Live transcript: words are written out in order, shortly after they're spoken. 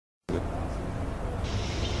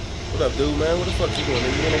What up, dude, man? What the fuck you doing?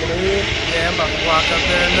 You wanna come in here? Yeah, I'm about to walk up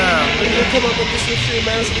there now. You come up with this shit,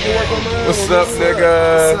 man, so we can work on mine. What's up,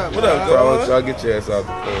 nigga? What up, dog? I'll get your ass out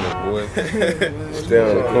the corner, boy. Stay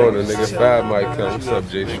on the corner, nigga. 5 might come. What's up,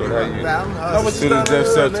 J Short? How you? I was See the Death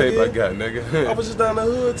Cell tape I got, nigga. I was just down the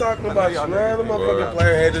hood talking about you, man. The motherfucking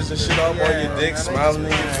player haters and shit off on your dick, smiling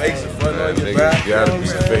in your face and front on your back. You gotta be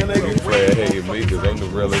fake when you player hating me, cause I'm the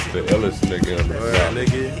realest, the illest nigga on the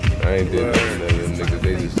side. I ain't did nothing to them niggas,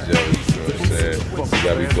 they just jealous, you know what I'm saying? You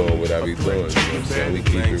gotta be doing what I be doing, you know what I'm saying? We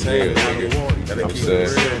keep it real, nigga, you know what I'm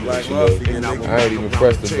saying? I ain't even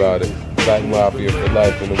pressed about it. Black Mafia for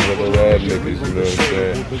life and them little rap niggas, you know what I'm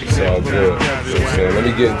saying? It's all good, you know what I'm saying? Let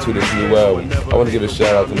me get into this new album. I want to give a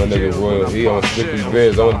shout out to my nigga Royal. He on Strictly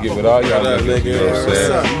Biz. I want to give it all y'all niggas, you know what I'm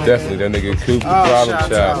saying? Definitely, that nigga Coop, the Problem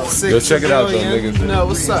Child. Yo, check it out though, niggas. No,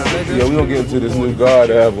 what's up, nigga? Yo, we gonna get into this new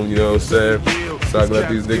God album, you know what I'm saying? So I can let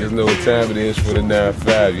these niggas know what time it is for the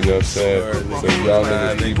 9-5, you know what I'm saying? So y'all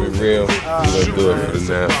niggas keep it real, we gonna do it for the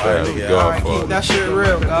 9-5 with Godfather. Keep that shit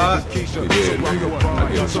real, God. Yeah, nigga.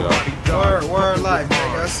 I get y'all. Word life,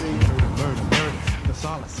 nigga. I see you.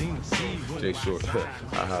 J Short,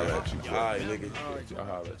 I holla at you, bro. Alright, nigga. I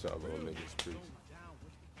holla at y'all little niggas, too.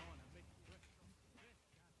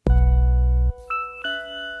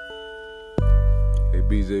 Hey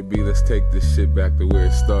BJB, let's take this shit back to where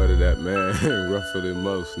it started at, man. Rougher than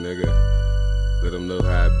most, nigga. Let them know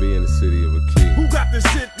how I be in the city of a king. Who got this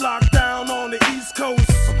shit locked down on the East Coast?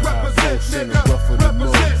 Represent, nigga.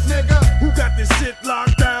 Represent, nigga. Who got this shit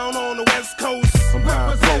locked down on the West Coast?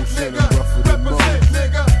 Represent, nigga. Represent,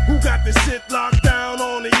 nigga. Who got this shit locked down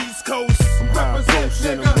on the East Coast? Represent,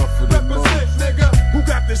 nigga. Nigga. Who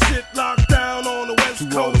got this shit locked down on the West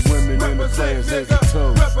Coast? All the women and the players, heads and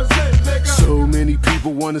toes. So many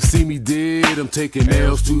people wanna see me dead. I'm taking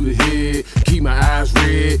L's to the head, keep my eyes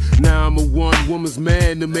red. Now I'm a one-woman's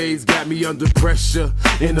man. The maids got me under pressure,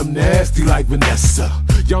 and I'm nasty like Vanessa.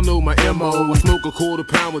 Y'all know my MO. I smoke a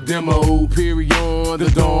quarter-pound with demo. Period,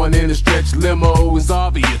 the dawn in a stretch limo. It's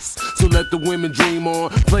obvious, so let the women dream on.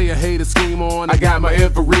 Play a hater scheme on. I got my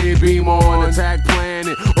infrared beam on. Attack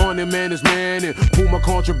planning on them man is manning. Pull my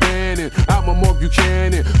contraband and out my Mark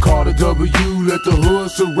Buchanan. Call the W, let the hood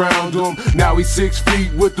surround him. Now he's 6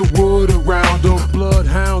 feet with the wood around him.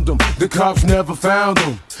 Bloodhound him, the cops never found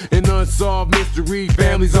him. An unsolved mystery,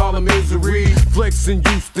 families all in misery. Flexing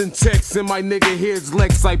Houston, Texas, my nigga here's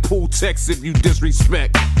Lex. I pull text if you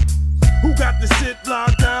disrespect. Who got the shit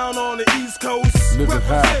locked down on the East Coast? Living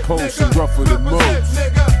high post and rougher than most.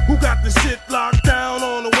 Who got the shit locked down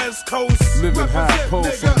on the West Coast? Living high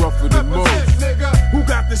post and rougher than most. Who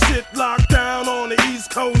got the shit locked down on the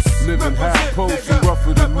East Coast? Living high post and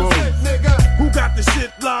rougher than most. Who got the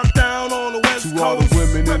shit locked down on the West Coast? To all the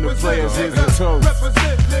women and the players, heads and toes.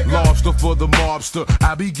 Lobster for the mobster.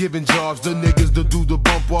 I be giving jobs to niggas to do the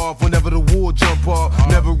bump off whenever the war jump off.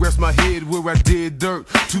 Never rest my head where I did dirt.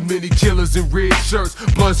 Too many killers in red shirts.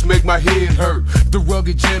 Blunts make my head hurt. The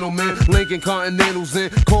rugged gentleman, Lincoln Continentals in.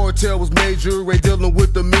 Cartel was major, Ray dealing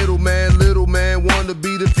with the middleman. Little man wanna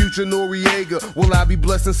be the future Noriega. Will I be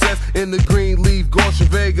blessing Seth in the green leaf, Goshen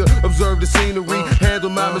Vega? Observe the scenery, handle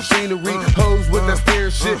my machinery. Hoes with that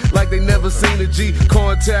stare shit like they never seen a G.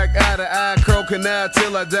 Contact eye to eye, curl canal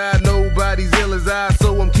till I die. Nobody's ill as I,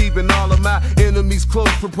 so I'm keeping all of my enemies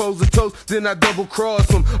close. Propose a toast, then I double cross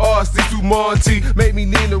them. Austin through Monty, make me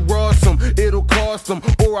Nina Ross them. It'll cost them,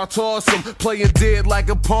 or I'll toss them. Playing dead like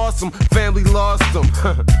a possum, family lost them.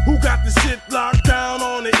 Who got the shit locked down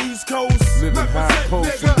on the East Coast? Living high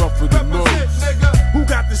post and rougher than most. Who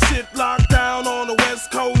got the shit locked down on the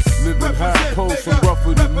West Coast? Living high post and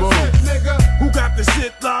rougher than most. Who got the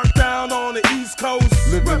shit locked down on the East Coast?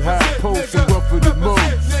 Living high post and rougher than most.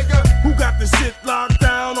 Who got the shit locked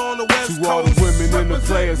down on the West Coast? To all the women and the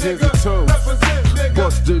players, heads and toes.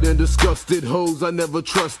 Busted and disgusted hoes I never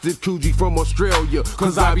trusted. Coogee from Australia,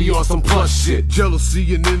 cause I be on some plus shit.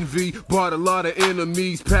 Jealousy and envy, brought a lot of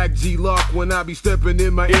enemies. Pack G-Lock when I be stepping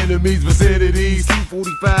in my enemies' vicinities.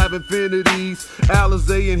 245 Infinities,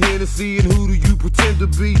 Alizé and Hennessy, and who do you pretend to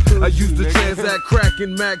be? I used to transact crack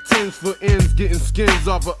and Mac 10s for ends, getting skins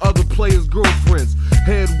off of other players' girlfriends.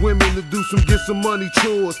 Had women to do some get some money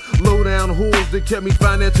chores. Low down whores that kept me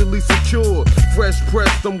financially secure. Fresh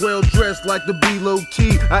pressed, I'm well dressed like the B low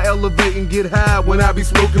key. I elevate and get high when I be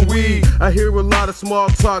smoking weed. I hear a lot of small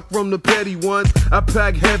talk from the petty ones. I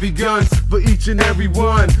pack heavy guns for each and every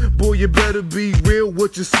one. Boy, you better be real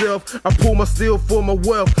with yourself. I pull my steel for my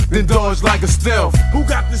wealth, then dodge like a stealth. Who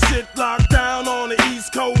got the shit locked down on the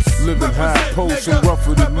East Coast? Living high post and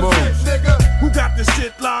rougher than most. Who got the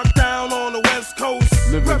shit locked down on the West Coast?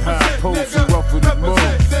 Living high post and rougher than most.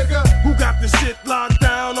 Who got the shit locked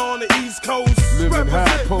down on the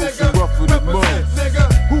high post and rougher than most.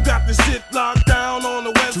 Who got the shit locked down on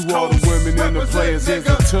the West Coast? To all the women and the players, here's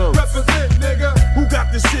a toast. Who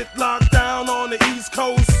got the shit locked down on the East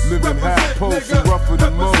Coast? Living high post and rougher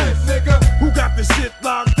than most. Who got the shit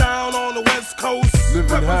locked down on the West Coast?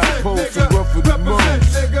 Living high post and rougher than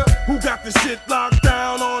most. Who got the shit locked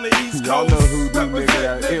down on the East Y'all Coast? know who the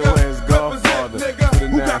nigga that ill as Godfather.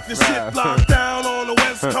 Who got the shit locked down on the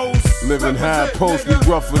West Coast? Living high post and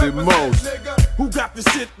rougher than most. Who got the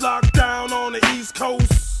shit locked down on the East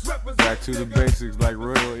Coast? Back to the basics like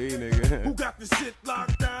real E, nigga. Who got the shit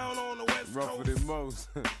locked down on the West Rougher Coast? than most.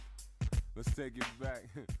 Let's take it back.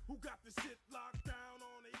 Who got the shit locked down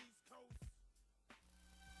on the East Coast?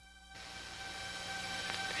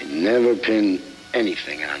 They never pin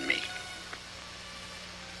anything on me.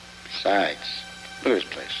 Besides, look at this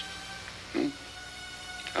place.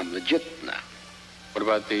 I'm legit now. What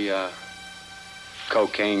about the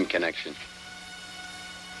cocaine connection?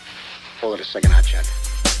 Hold it a second, hotshot.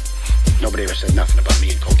 Nobody ever said nothing about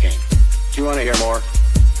me and cocaine. Do you want to hear more?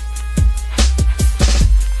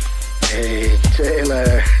 Hey,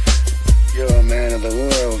 Taylor, you're a man of the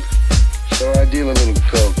world, so I deal a little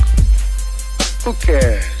coke. Who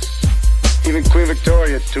cares? Even Queen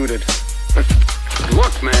Victoria tooted.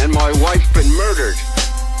 Look, man, my wife's been murdered.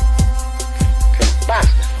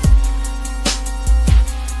 Bastard.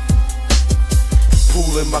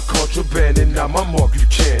 Pulling my contraband and now my Mark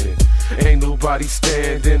Buchanan. Ain't nobody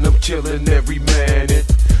standing, I'm killing every man. And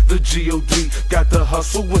the G.O.D. got the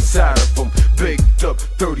hustle inside of them. Baked up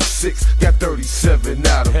 36, got 37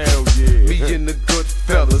 out of them. Hell yeah. Me and the good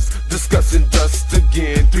fellas discussing dust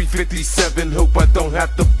again. 357, hope I don't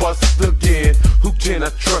have to bust again. Who can I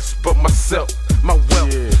trust but myself? My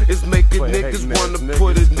wealth is making niggas wanna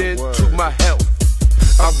put an end to my health.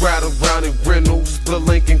 I ride around in Reynolds, the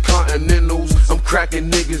Lincoln Continentals. I'm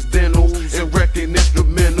cracking niggas' dentals and wrecking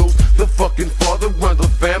instrumentals. The fucking father runs the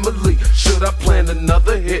family. Should I plan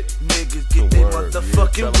another hit? Niggas get their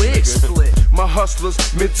motherfucking wig split. My hustler's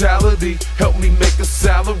mentality helped me make a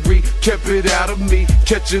salary. Kept it out of me,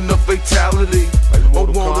 catching a fatality. I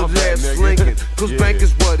want to last slinging, cause bank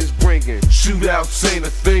is what it's bringing. Shootouts ain't a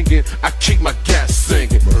thingin', I keep my gas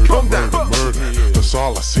singing. Murder, that's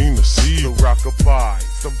all I seem to see. The rockabye,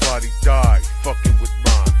 somebody died, fucking with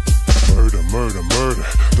mine. Murder,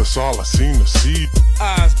 that's all I seem to see.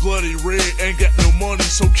 Eyes bloody red, ain't got no money,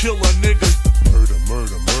 so kill a nigga.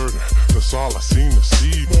 Murder, that's all I seem to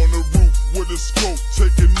see. On the roof with a scope,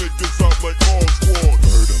 taking niggas out like Oswald.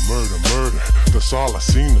 Murder, that's all I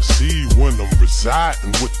seem to see when I'm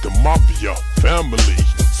residing with the mafia family.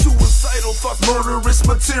 Suicidal thoughts, murderous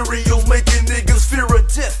materials, making niggas fear of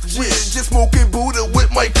death. Yeah, just smoking Buddha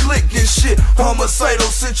with my clique and shit.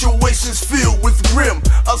 Homicidal situations filled with grim.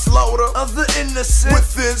 A slaughter of the innocent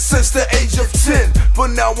within since the age of 10.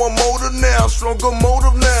 But now I'm older now, stronger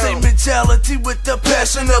motive now. Same mentality with the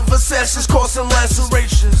passion of assassins, causing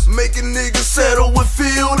lacerations, making niggas settle with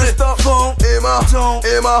feeling. The phone, am I drunk?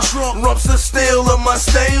 Rumps the steel of my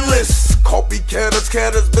stainless. Copycatters,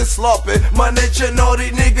 been slopping. My nature naughty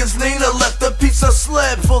niggas Nina left a piece of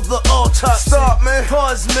slab for the autopsy. Stop me,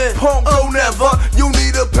 pause me, punk, oh never. You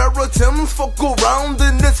need a pair of Timbs, fuck around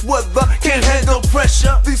in this weather. Can't handle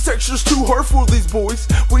pressure. These textures too hard for these boys.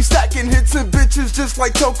 We stacking hits and bitches just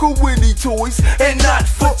like Toko Winnie toys. And not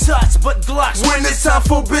for tots, but Glocks when it's time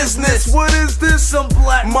for business. What is this? Some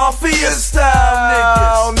black mafia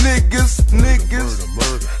style niggas.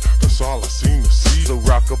 Murder, that's all I seem to see. The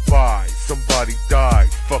rockabye, somebody died,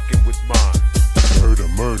 fucking with mine.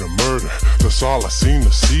 Murder, that's all I seem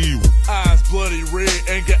to see. Eyes bloody red,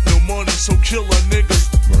 ain't got no money, so kill a nigga.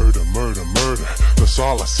 Murder, that's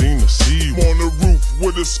all I seem to see. On the roof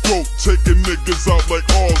with a scope, taking niggas out like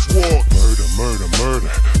Oswald. Murder,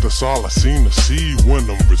 that's all I seem to see when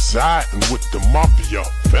I'm residing with the mafia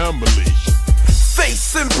family.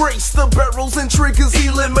 Face embrace the barrels and triggers.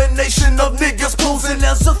 Elimination of niggas posing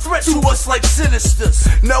as a threat to us like sinisters.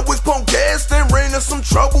 Now it's punk ass, then ran into some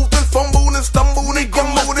trouble, then fumbled and stumbled and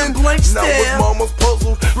gumbled and blank stare. Now it's mama's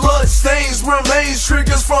puzzled. Blood stains, remains,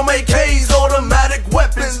 triggers from AKs, automatic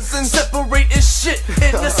weapons, and separating shit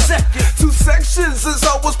in a second. 2 sections as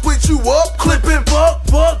I will split you up, clipping buck,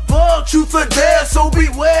 truth or dare, so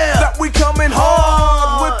beware that we coming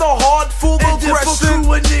hard with a heart full of aggression.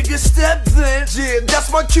 If a nigga step then, yeah,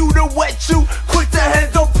 that's my cue to wet you. Quick to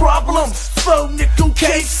handle problems. Faux nickel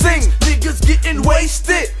casing. Niggas getting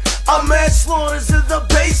wasted. I'm mad slaughters in the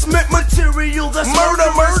basement. Material that's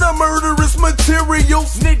murderous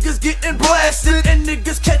materials. Niggas getting blasted and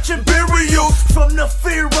niggas catching burials from the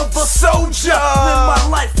fear of a soldier. Live my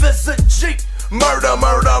life as a G.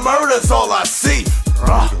 Murder's all I see.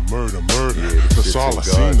 Murder, That's all I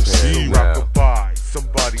seem to see. Rock-a-bye,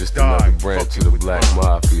 somebody just died. Another branch of the Black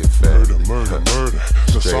Mafia family. Murder.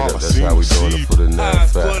 That's Straight all up, I that's seem how we to doing see. it for the Eyes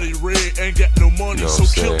non-fat. bloody red, ain't got no money, You know so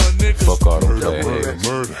what kill I'm my saying? niggas. Fuck all them player haters.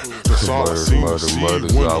 Murder. That's all I seem to see.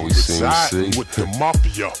 Murder's all we seem to see. With the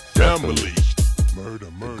mafia family. Murder.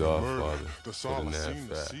 Godfather That's for all the I seem to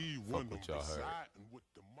non-fat. see. Fuck what y'all heard. With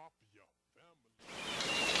the mafia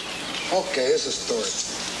family. Okay, here's a story.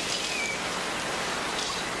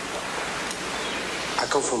 I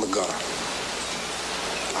come from the gutter.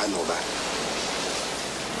 I know that.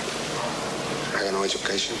 I got no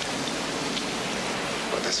education,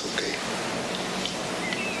 but that's okay.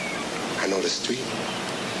 I know the street,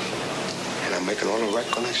 and I'm making all the right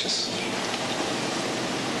connections.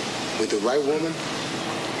 With the right woman,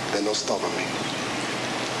 there's no stopping me.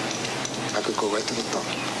 I could go right to the top.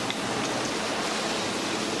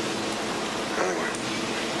 Anyway,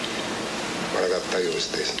 what I gotta tell you is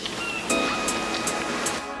this.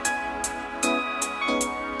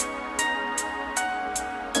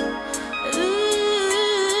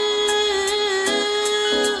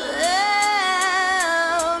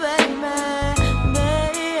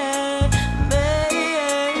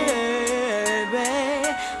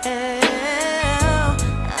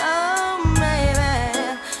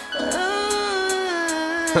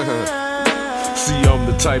 See, I'm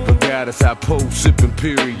the type of guy that's I post sipping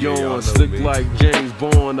period on. Slick like James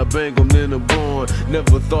Bond, I bang them in the barn.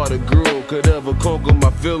 Never thought a girl could ever conquer my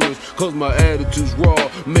feelings, cause my attitude's raw,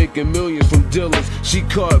 making millions from dealings. She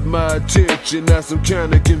caught my attention, that's some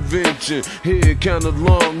kind of convention. Hair kinda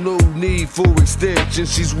long, no need for extension.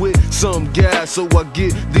 She's with some guy, so I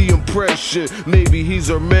get the impression maybe he's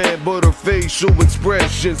her man, but her facial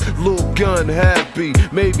expressions look unhappy,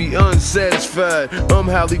 maybe unsatisfied. I'm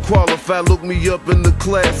highly qualified, look me up in the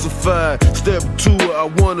classified. Step to her, I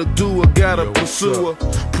wanna do her, gotta pursue her.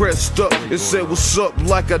 Pressed up and said what's up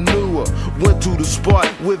like I knew her. Went to the spot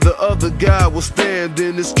where the other guy was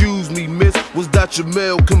standing. Excuse me, miss, was that your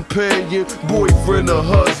male companion, boyfriend or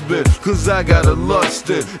husband? Cause I got a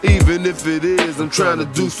lustin', even if it is, I'm trying to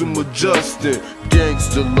do some adjusting.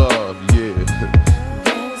 Gangsta love, yeah.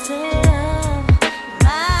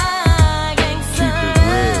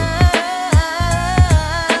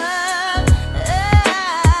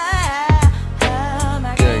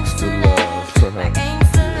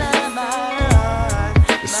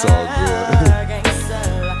 It's all good.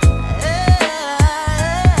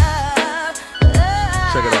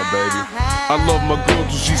 Check it out, baby. I love my girl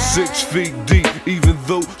till she's 6 feet deep, even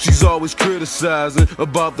though she's always criticizing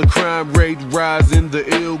about the crime rate rising, the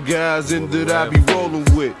ill guys in that I be rolling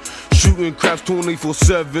with, shooting craps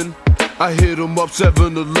 24/7. I hit him up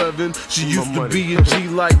 7-Eleven. She used to be a G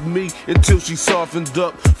like me until she softened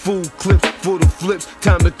up. Full clip for the flips,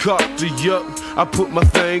 time to cop the yup. I put my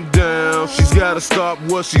thing down. She's gotta stop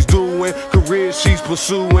what she's doing. Career she's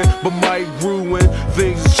pursuing, but might ruin.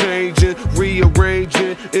 Things are changing,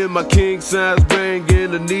 rearranging. In my king size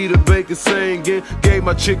banging, Anita Baker singing. Gave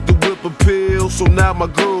my chick the whip appeal, so now my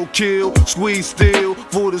girl kill. Squeeze still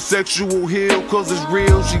for the sexual heal, cause it's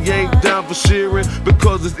real. She ain't down for sharing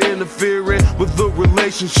because it's interfering with the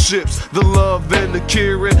relationships, the love and the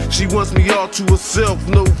caring. She wants me all to herself,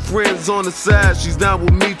 no friends on the side. She's down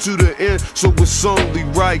with me to the end, so it's only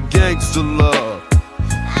right. Gangsta love.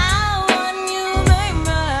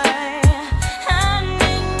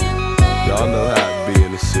 Y'all know how it be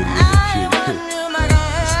in the city as a kid.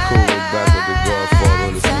 It's cool back with the Godfather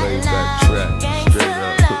on this laid back track. Straight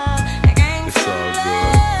up. It's all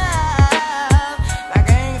good.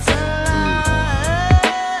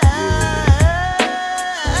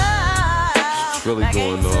 It's really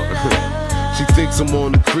going on. She thinks I'm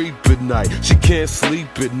on the creep at night. She can't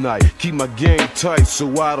sleep at night. Keep my game tight so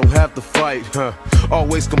I don't have to fight, huh?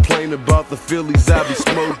 Always complain about the Phillies I be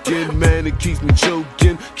smoking. Man, it keeps me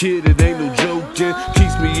choking. Kid, it ain't no joking.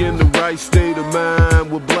 Keeps me in the right state of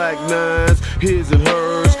mind with black nines, his and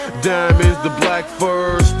hers. Diamonds, the black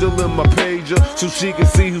furs, still in my pager so she can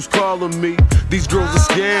see who's calling me. These girls are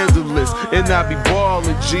scandalous and I be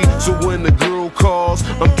ballin', G. So when the girl calls,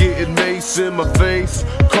 I'm getting mace in my face.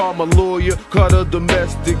 Call my lawyer, caught a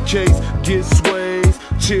domestic case. Get sways,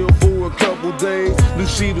 chill for a couple days. Knew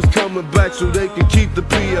she was coming back so they can keep the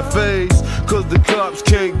PFAs, cause the cops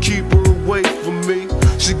can't keep her away from me.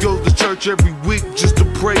 She goes to church every week just to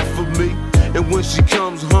pray for me. And when she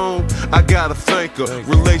comes home, I gotta thank her.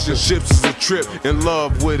 Relationships is a trip, in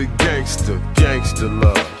love with a gangster. Gangsta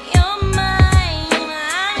love. You're mine,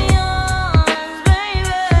 I'm yours,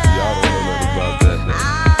 baby. Y'all don't know nothing about that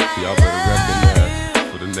now. Y'all better recognize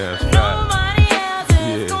for the national. Nobody else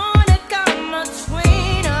is gonna come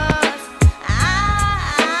between us. I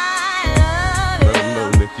love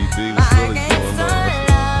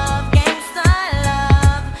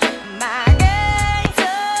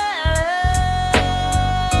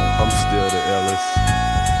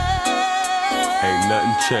Ain't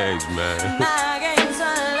nothing changed, man. My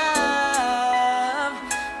gangsta love.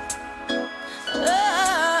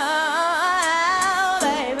 Oh,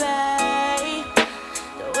 baby.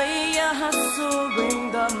 The way you hustle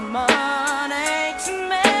bring the money to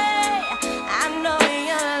me. I know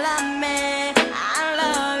you love me. I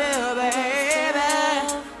love you, baby.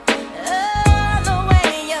 Oh, the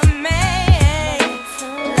way you make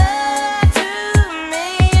love to me.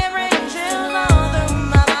 It brings chills all through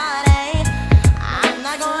my body. I'm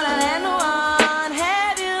not gonna let no one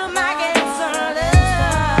have you, my gangsta love.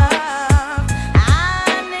 I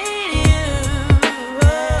need you.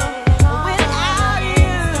 Without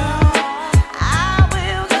you, I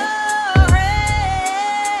will go crazy.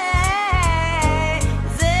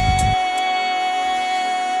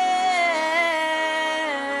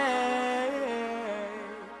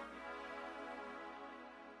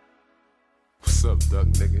 What's up, duck,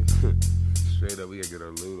 nigga? Straight up, we gotta get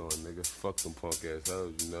our loot on, nigga. Fuck them punk ass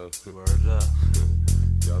hoes, you know. Word up.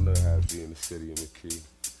 Y'all know how it be in the city in the key.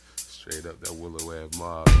 Straight up, that willow ass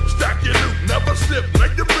mob. Stack your loot, never slip,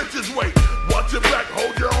 make the bitches wait. Watch your back,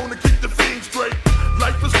 hold your own and keep the fiend straight.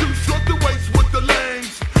 Life is too short to waste with the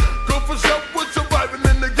lanes. Go for self with surviving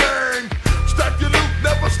in the game. Stack your loot,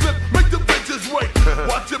 never slip, make the bitches wait.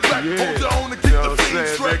 Watch your back, hold your own and keep the fiend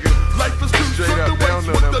straight. Life is too short to waste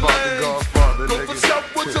with the lanes. Go for self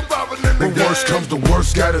with surviving in the game. When worst comes to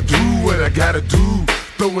worst, gotta do what I gotta do.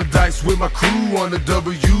 Throwing dice with my crew on the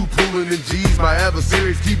W, pulling in G's. My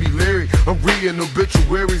adversaries keep me leery. I'm reading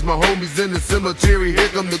obituaries. My homies in the cemetery. Here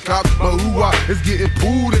come the cops. My hoo-ah is getting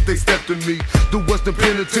pulled if they step to me. The Western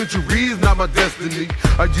Penitentiary is not my destiny.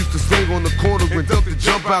 I used to swing on the corner and dump the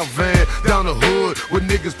jump out van down the hood where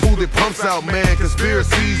niggas pull their pumps out, man.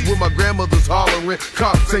 Conspiracies with my grandmother's hollering.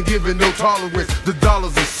 Cops ain't giving no tolerance. The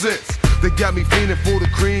dollars and cents. They got me fiending for the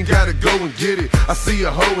cream, gotta go and get it. I see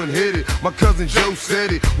a hoe and hit it. My cousin Joe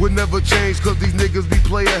said it would never change, cause these niggas be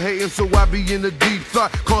player hating. So I be in a deep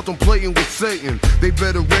thought, contemplating with Satan. They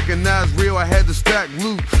better recognize real, I had to stack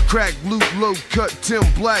loot. Crack loot, low cut, Tim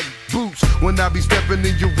Black boots. When I be stepping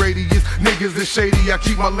in your radius, niggas is shady. I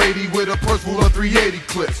keep my lady with a purse full of 380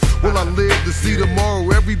 clips. Will I live to see tomorrow?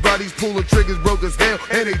 Everybody's pulling triggers, broke as hell,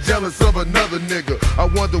 and they jealous of another nigga. I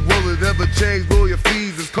wonder, will it ever change? Lawyer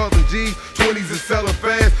fees is causing G's. 20s is selling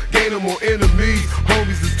fast, gaining more enemies.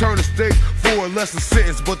 Homies is turning states for a lesser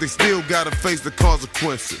sentence, but they still gotta face the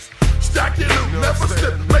consequences. Stack your loot, never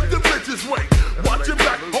slip, make the bitches wait. Watch your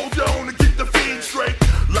back, hold your own and keep the fiend straight.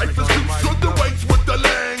 Life is too short to waste with the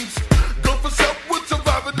lanes. Go for self with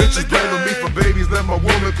surviving in the Bitches blaming me for babies, left my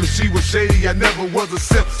woman cause she was shady. I never was a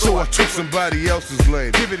simp, so I took somebody else's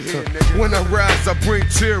lady. Give it here, nigga. When I rise, I bring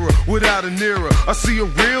terror without an error. I see a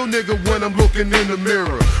real nigga when I'm looking in the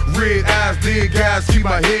mirror. Red eyes, dead guys, keep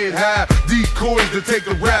my head high. Decoys to take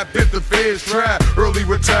the rap if the feds try. Early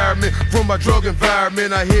retirement from my drug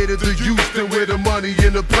environment. I headed to Houston where the money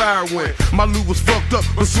and the power went. My loot was fucked up,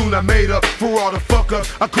 but soon I made up for all the fuck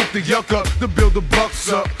ups. I cooked the yuck up to build the bucks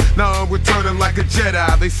up. Now I'm returning like a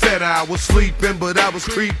Jedi. They said I was sleeping, but I was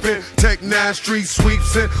creeping. Tech 9 street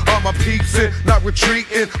sweeps in, all my peeps in, not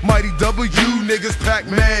retreating. Mighty W niggas pack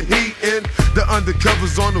mad heat in. The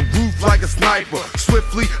undercover's on the roof like a sniper.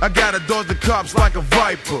 Swiftly, I gotta dodge the cops like a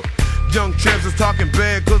viper. Young champs is talking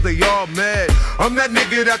bad cause they all mad. I'm that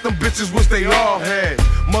nigga that them bitches wish they all had.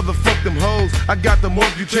 Motherfuck them hoes, I got them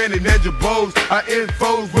on Buchanan and Jabos. I end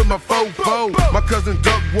foes with my fofo. My cousin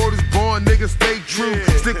Duck Ward is born, nigga stay true.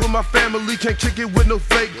 Stick with my family, can't kick it with no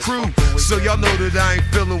fake crew. So y'all know that I ain't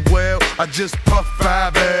feeling well. I just puff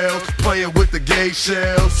 5 L's, playing with the gay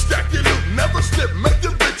shells. Stack your loot, never slip, make the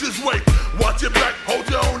bitches wait. Watch your back, hold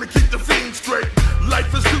your own and keep the fiend straight.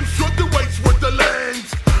 Life is too short to waste with the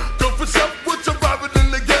lanes. Go for self with surviving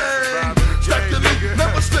in the game. Stack your loot,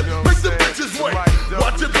 never slip, make the bitches wait.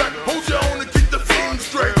 Watch your back, hold your own and keep the fiend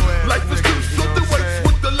straight. Life is too short to waste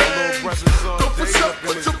with the lanes. Go for self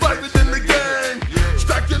with surviving in the game.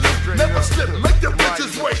 Stack your loot, never slip, make the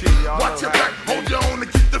bitches wait. Watch your back, hold your own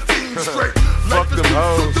and keep the fiend straight. Life is too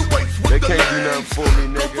short to waste with the lanes.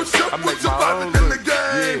 Go for self with surviving in the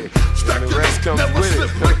game. Stack your loot, never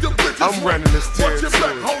slip, make the bitches wait. I'm running this Watch your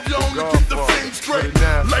back, hold your own and keep the fiend straight.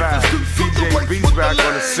 Life is too short to waste Beats with back the on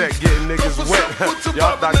the lanes. set, getting niggas wet.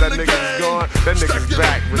 Y'all thought that nigga was gone. That nigga's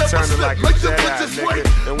back, returning like a Jedi, nigga.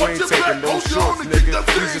 And we ain't taking no shorts, nigga.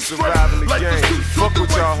 We just surviving the game. Fuck what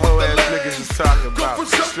y'all hoe ass niggas is talking about.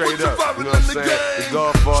 Straight up, you know what I'm saying? The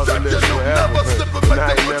Godfather lives forever. And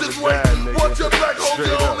I ain't never died, nigga. Watch your back, hold your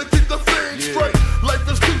Straight own and keep the fiend straight. Life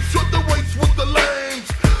is too short to waste with the lanes.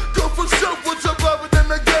 Go for self with surviving in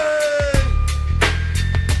the game.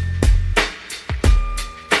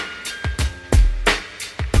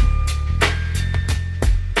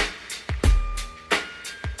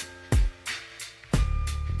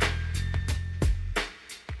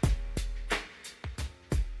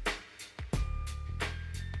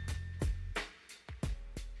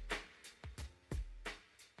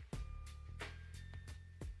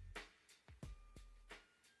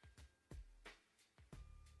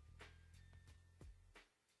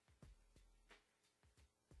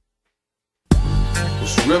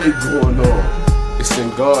 What's really going on? It's in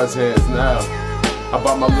God's hands now. I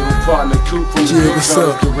bought my little partner Coop from the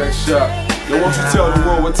direct shop. Yo, won't you tell the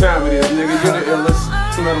world what time it is, nigga? You're the illest.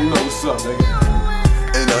 Let them know what's up, nigga.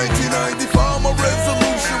 In 1995, my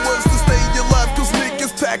resolution was to stay alive, cause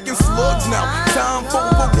niggas packing slugs now. Time for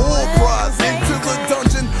the war prize. Into the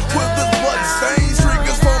dungeon with the blood stains.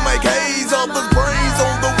 Triggers for make haze. Others brains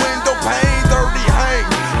on the window pane. Dirty hang.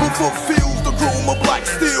 But fulfills the groom of black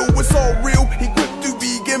steel. It's all real. Equipped to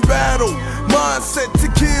vegan battle. Mindset to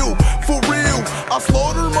kill. For real. I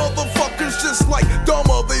slaughter motherfuckers just like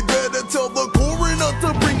Dama. They better tell the coroner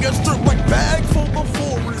to bring a strip like bag for the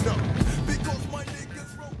foreigner. Because my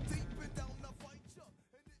niggas roll deep and down the fight.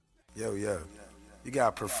 Yo, you got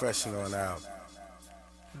a professional in the house.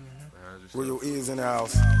 Real ears in the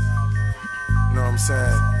house. You know what I'm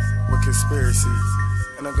saying? With Conspiracy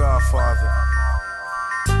and the Godfather.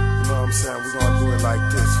 You know what I'm saying? We're gonna do it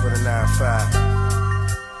like this for the 9-5.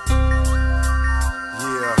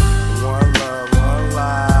 Yeah, one love, one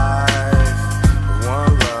life.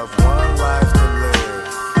 One love, one life to live.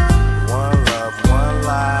 One love, one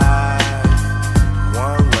life.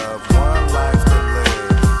 One love, one life to live.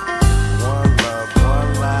 One love,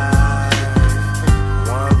 one life.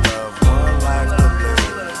 One love, one life to live.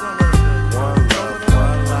 One love,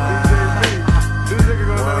 one life. This nigga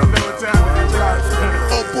gonna know what time it is.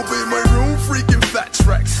 Up in my room, freaking fat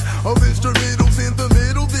tracks of instrumentals. In the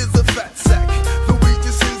middle, there's a fat sack. The way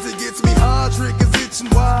just since it gets me high, triggers itching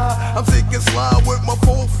wide. I'm taking slide with my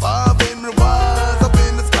 4-5 and revise. Up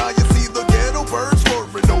in the sky, you see the ghetto birds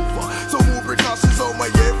swerving over. So move precautions on my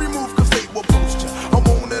every move, cause they will post ya. I'm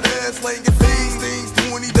on that ass, laying things,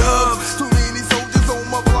 20 dubs. Too many soldiers on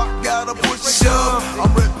my block, gotta push and shove. I'm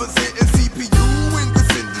representing CPU in this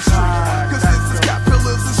industry, cause this is got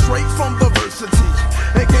pillars and straight from the varsity.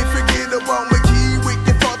 And can't forget about my key,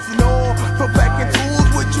 wicked thoughts and all. For packing tools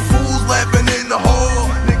with you fools laughing in the hall.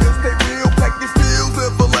 Niggas stay real, pack your steals,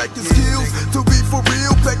 ever lacking skills. To be for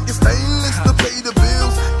real, pack your stainless to pay the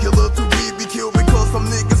bills. Killer to be killed because some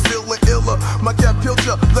niggas feeling iller. My cap killed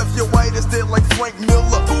ya, left your white as dead like Frank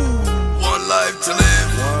Miller. Ooh. One life to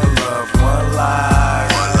live. One love, one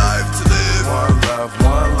life. One life to live. One love,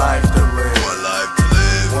 one life to live. One life to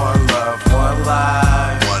live. One love, one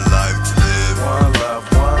life. One life to live. One love,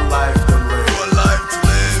 one life to live. One life to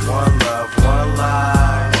live. One love, one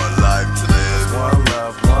life. One life to live. One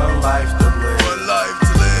love, one life to live. One life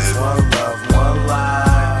to live. One love, one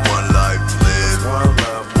life. One life to live. One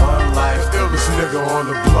love, one life The to illest live. nigga on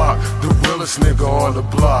the block, the realest nigga on the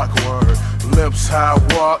block. Word. Lips high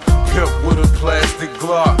walk, pimp with a plastic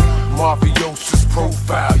Glock. Mafiosis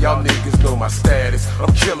profile, y'all niggas know my status.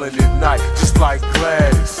 I'm killing at night, just like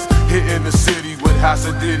Gladys. Hitting the city with house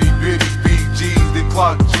of ditty bitties, BGs, they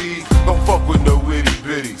clock G's. Don't fuck with no itty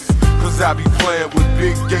bitties, cause I be playing with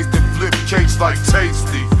big gates that flip cakes like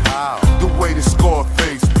Tasty. The way the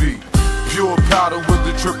Scarface be. Pure powder with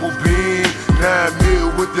the triple beam, 9 mil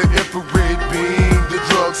with the infrared beam. The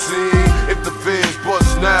drug scene, if the feds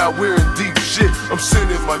bust now, we're in deep shit. I'm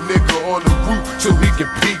sending my nigga on the roof so he can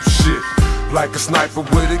peep shit. Like a sniper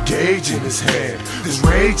with a gauge in his hand. There's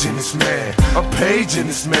rage in this man, I'm paging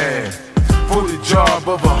this man. For the job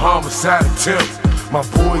of a homicide attempt, my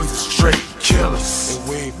boys are straight killers. And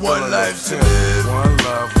we ain't One life to live. One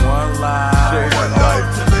love, one life. One life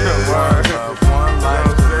to live. One love, one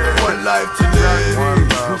life to live. One life to live. One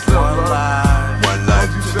love, one life. One life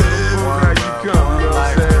to live. One love, one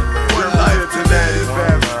life to live. One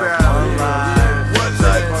life to live. One life. One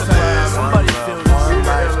life to live. Somebody feel this.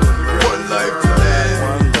 One life to live.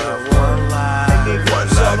 One love, one life. One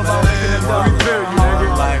life to live. One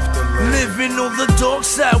life to live. Living on the dark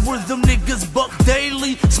side where them niggas buck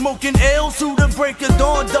daily. Smoking L's through the break of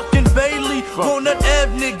dawn, ducking Bailey. On the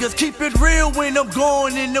Ave niggas, keep it real when I'm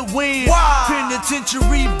going in the wind.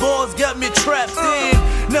 Penitentiary bars got me trapped in.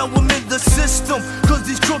 Now I'm in the system, cause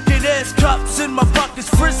these crooked ass cops in my pockets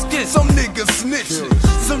frisking. Some niggas snitching.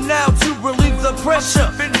 So now to relieve the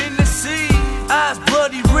pressure, been in the sea. Eyes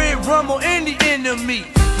bloody red, rumble any enemy.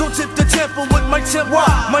 Don't tip the temple with my temper.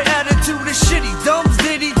 My attitude is shitty. Dumbs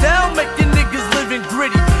diddy down, making niggas living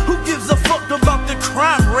gritty. Who gives a fuck about the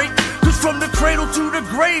crime rate? Cause from the cradle to the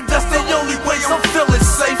grave, that's the only way I'm feeling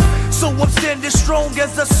safe. So I'm standing strong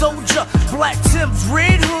as a soldier. Black Tim's,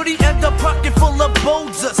 red hoodie, and a pocket full of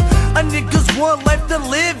boulders. A nigga's one life to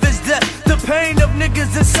live is death. The pain of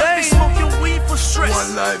niggas insane. Smoking weed for stress.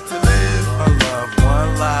 One life to live. One love,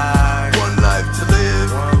 one life. One life to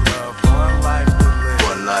live. One love, one life to live.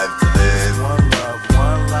 One life to live. One love,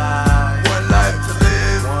 one life. One life to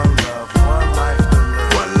live. One love, one life to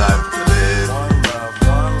live. One life to live. One love,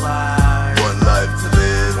 one life. One life to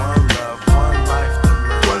live. One love, one life to live.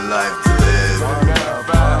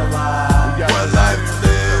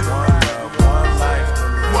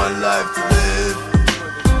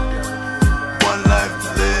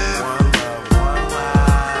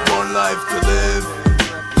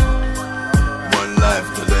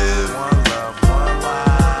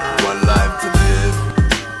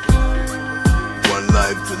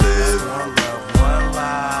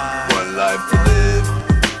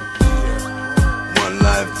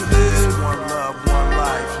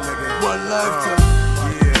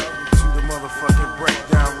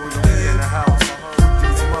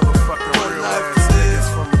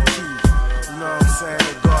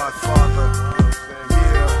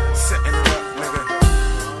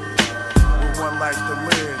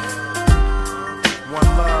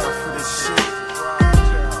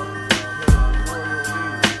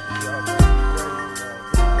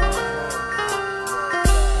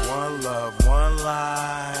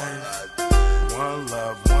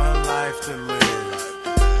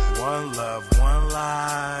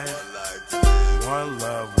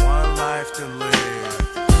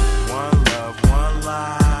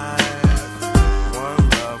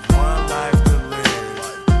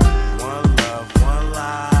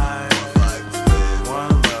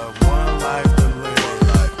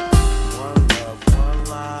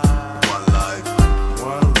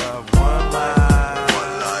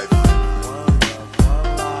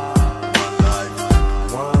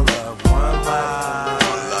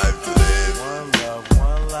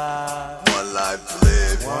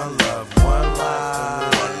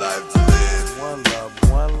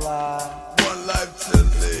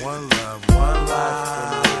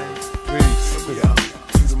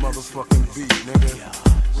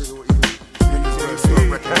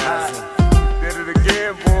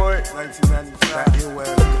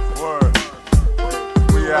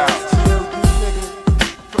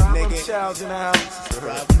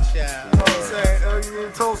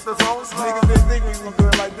 think we gonna do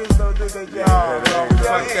it like this though, just that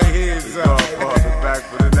heads up. Back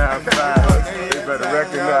for the 9-5. They better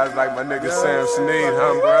recognize like my nigga Sam Sneed,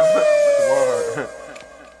 huh, bro? Word.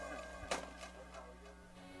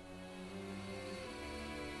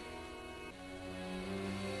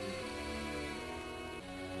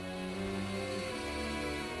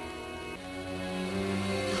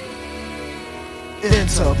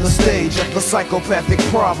 Enter the stage of the psychopathic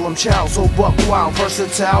problem child, so buck wild,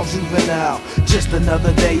 versatile, juvenile. Just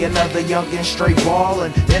another day, another youngin' straight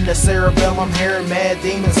ballin'. In the cerebellum, hearing mad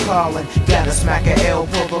demons calling. Gotta smack a L,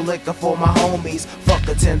 pull the liquor for my homies. Fuck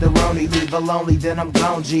a tenderoni, leave her lonely, then I'm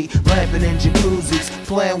gone G. Lamping in jacuzzis,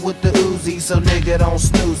 playing with the Uzi, so nigga don't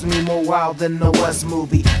snooze me. More wild than the West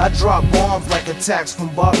movie. I drop bombs like attacks from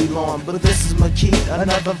Babylon, but this is McKee,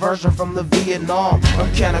 another version from the Vietnam.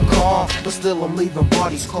 I'm kinda calm, but still I'm leaving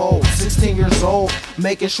bodies cold. 16 years old,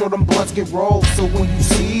 making sure them blunts get rolled. So when you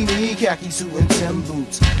see me, khaki suit and Tim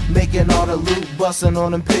boots, making all the loot, busting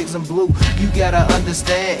on them pigs in blue. You gotta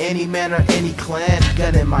understand, any man or any clan,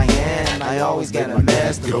 gun in my hand, I always got a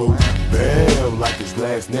master. Go bam, like his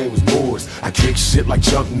last name was Morris. I kick shit like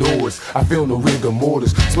Chuck Norris. I feel no rigor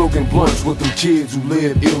mortis, smoking blunts with them kids who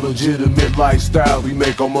live illegitimate lifestyle. We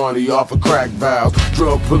make our money off of crack valves,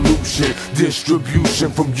 drug pollution,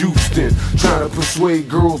 distribution from Houston, trying to persuade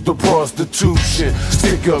girls to prostitution.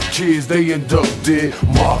 Stick up kids, they end up dead,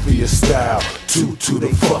 mafia style, two to the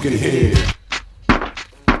fucking head.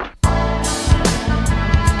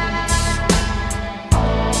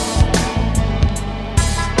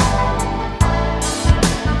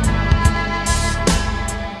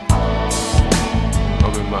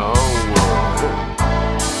 I'm in my own world,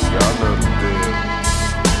 y'all know the deal.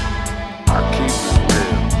 I keep it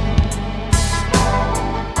real.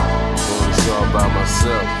 Doing this all by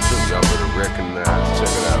myself, y'all better recognize, check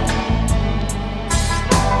it out.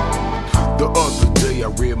 The other day I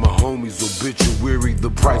read my homie's obituary. The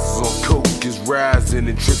prices on coke is rising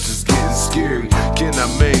and trips is getting scary. Can I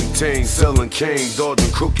maintain selling cane,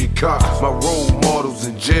 dodging crooked cops? My role models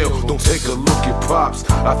in jail, don't take a look at pops.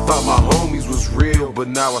 I thought my homies was real, but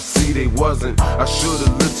now I see they wasn't. I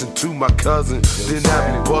should've listened to my cousin, then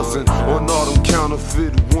I be bustin' on all them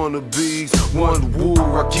counterfeit wannabes. One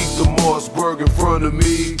war, I keep the Mossberg in front of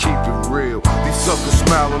me. Keep it real, these suckers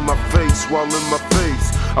smile in my face while in my face.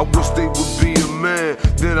 I wish they would be a man,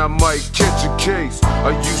 then I might catch a case.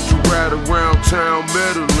 I used to ride around town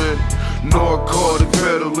meddling, narcotic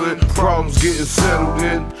peddling, problems getting settled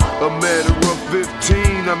in a matter of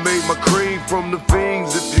 15. I made my cream from the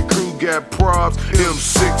fiends. If your crew got props,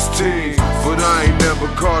 M16s, but I ain't never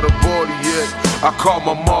caught a body yet. I caught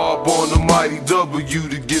my mob on the mighty W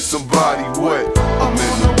to get somebody wet. I'm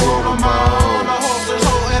in the world on my own. The holsters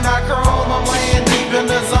holding our chrome. I'm laying deep in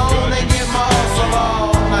the zone and get my hustle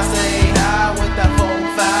on. I stay high with that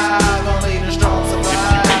 4-5. Only the strong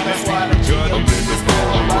survive. That's why the GOP is still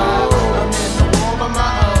alive. I'm in the world on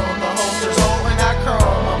my own. The holsters holding our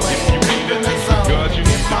chrome. I'm laying deep in the zone and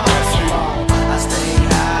get my hustle on. I stay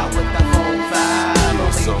high with that 4-5. Only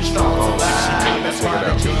the strong survive. That's why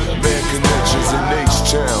the GOP. Man connections in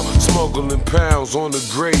H-Town, smuggling pounds on the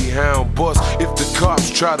Greyhound bus. If the cops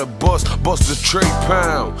try to bust a tray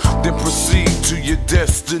pound, then proceed to your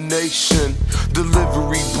destination.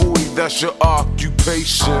 Delivery boy, that's your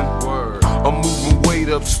occupation. I'm moving weight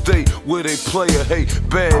upstate where they play a hate.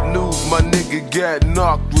 Bad news, my nigga got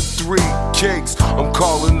knocked with 3 cakes. I'm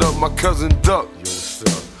calling up my cousin Duck.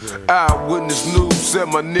 Eyewitness news said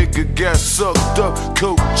my nigga got sucked up.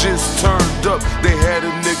 Coke just turned up. They had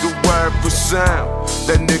a nigga wired for sound.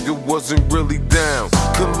 That nigga wasn't really down.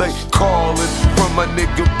 Collect calling from my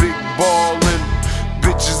nigga big ballin'.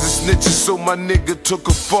 Bitches is snitches, so my nigga took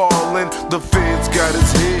a fallin'. The feds got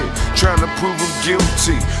his head, tryna prove him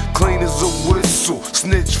guilty. Clean as a whistle,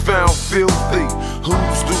 snitch found filthy.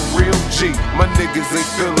 Who's the real G? My niggas ain't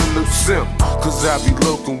feelin' no simp, cause I be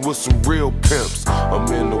lokin' with some real pimps. I'm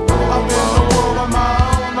in the world on my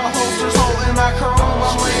own. The holsters holding my chrome.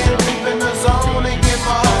 I'm laying deep in the zone and get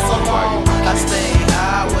my hustle on. I stay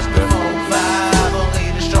high with the 4-5. Only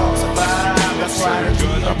the strong survive. That's why the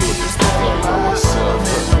GOP is still alive. I'm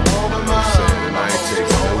in the world on my own. and I ain't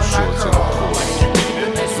taking no shorts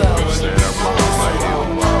in the pool.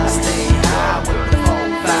 I stay high with the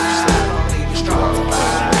 4-5. Only the strong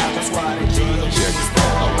survive. That's why the GOP is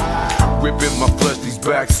still alive. Ripping my flesh, these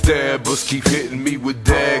backstabbers keep hitting me with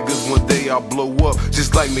daggers. One day I'll blow up,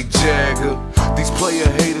 just like Mick Jagger. These player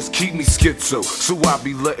haters keep me schizo, so I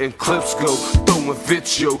be letting clips go, throwing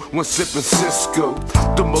Vitio when sipping Cisco.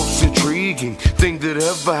 The most intriguing thing that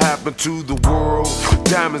ever happened to the world.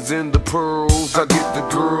 Diamonds and the pearls, I get the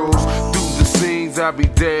girls through the scenes, I be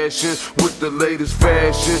dashing with the latest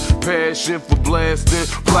fashion. Passion for blasting,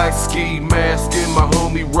 black ski masking. My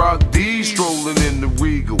homie Rock D strolling in the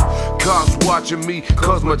Regal. Cops watching me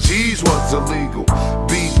cause my G's was illegal.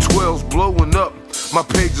 B12's blowing up, my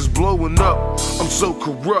page is blowing up. I'm so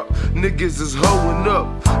corrupt, niggas is hoeing up.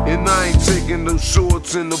 And I ain't taking no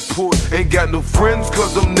shorts in the port. Ain't got no friends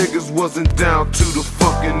cause them niggas wasn't down to the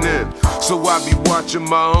fucking end. So I be watching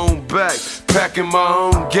my own back, packing my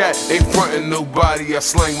own gat. Ain't frontin' nobody, I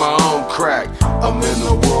slang my own crack. I'm in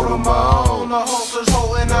the world of my own. The holsters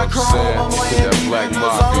holding I chrome. I'm laying deep in the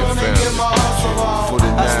zone and get my hustle on. For the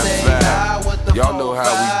 9-5, y'all know how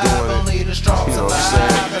we doing it. You know what I'm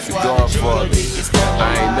saying? The Godfather.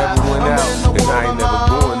 I ain't never went out, and I ain't never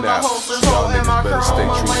going out. So y'all niggas better stay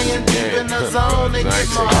true to the game. I ain't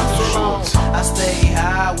taking no shorts. I stay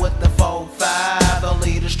high with the 4-5.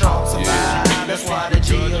 Only the strong survive. That's why the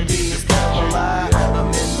G.O.D is still alive. I'm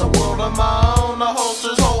in the world of my own. The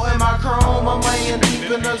holsters holding my chrome. I'm laying deep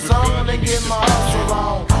in the zone and get my hustle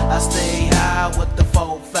on. I stay high with the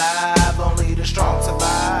 4-5. Only the strong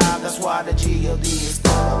survive. That's why the G.O.D is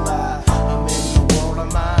still alive. I'm in the world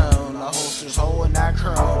of my own. The holsters holding that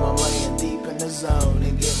chrome. I'm laying deep in the zone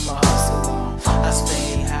and get my hustle on. I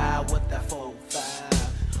stay high with that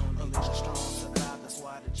 4-5. Only the strong survive. That's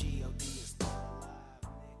why the G.O.D is still alive.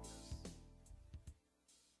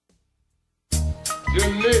 You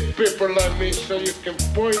need people like me so you can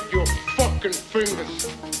point your fucking fingers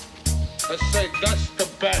and say that's the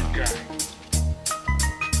bad guy.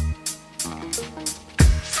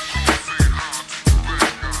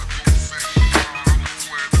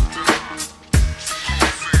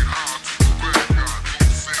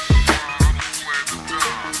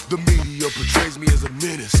 The media portrays me as a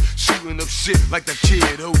menace, shooting up shit like that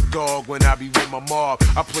kid O-Dog when I be with my mob.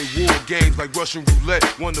 I play war games like Russian roulette,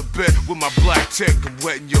 wanna bet with my black tech, I'm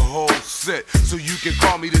wetting your whole set. So you can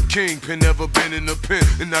call me the kingpin, never been in a pen,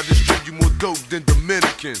 and I distribute more dope than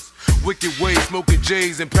Dominicans. Wicked ways, smoking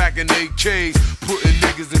J's and packing AKs, putting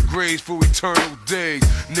niggas in graves for eternal days.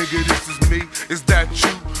 Nigga, this is me, is that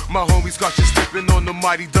you? My homies got you slipping on the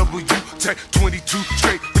mighty W, Tech 22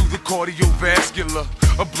 straight through the cardiovascular.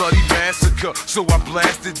 A bloody massacre, so I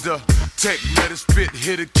blasted the tech, let it spit,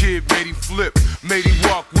 hit a kid, made him flip, made him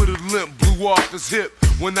walk with a limp, blew off his hip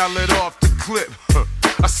when I let off the clip.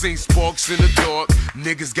 I seen sparks in the dark,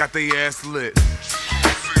 niggas got they ass lit.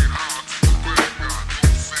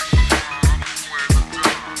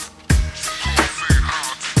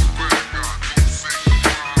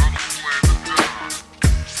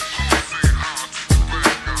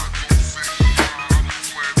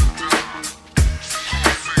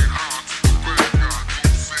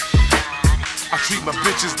 Treat my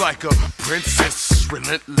bitches like a princess,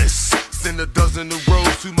 relentless. Send a dozen of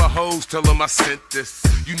rows to my hoes, tell them I sent this.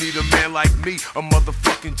 You need a man like me, a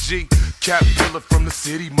motherfucking G. Cap killer from the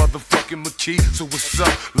city, motherfucking McKee. So what's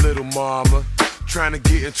up, little mama? Trying to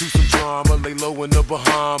get into some drama, lay low in the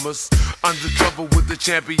Bahamas. Undercover with the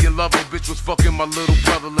champion lover, bitch was fucking my little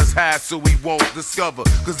brother. Let's hide so he won't discover.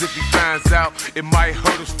 Cause if he finds out, it might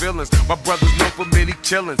hurt his feelings. My brother's known for many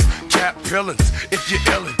killings, cap pillings. If you're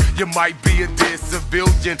illin', you might be a dead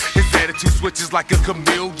civilian. His attitude switches like a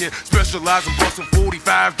chameleon. Specializing busting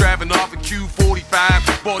 45, driving off a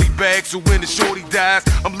Q45. Body bag so when the shorty dies,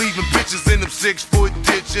 I'm leaving bitches in them 6-foot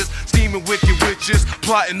ditches. Scheming wicked witches,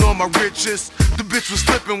 plotting on my riches. The bitch was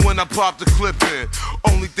slipping when I popped the clip in.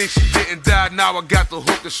 Only thing she didn't die, now I got the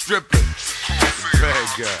hook of stripping. Bad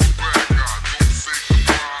guy.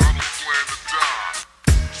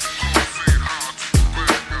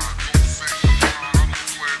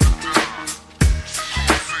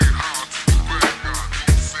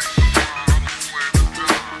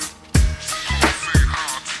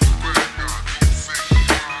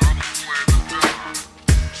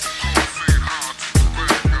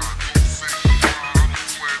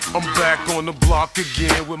 I'm back on the block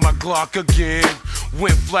again with my Glock again.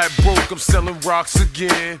 Went flat broke, I'm selling rocks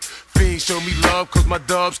again. Fiends show me love cause my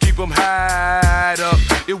dubs keep them high up.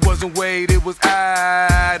 It wasn't weighed, it was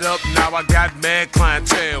eyed up. Now I got mad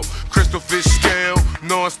clientele. Crystal fish scale,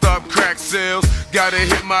 non-stop crack sales. Gotta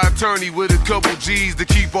hit my attorney with a couple G's to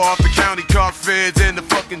keep off the county car feds and the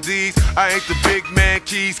fucking D's. I ain't the big man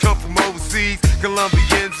keys, come from overseas.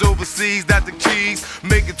 Colombians overseas, got the keys.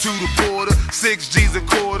 Make it to the border, 6 G's a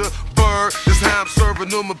quarter. Bird, this how I'm serving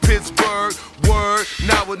them in Pittsburgh. Word,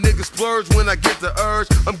 now a nigga splurge when I get the urge.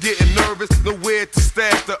 I'm getting nervous, nowhere to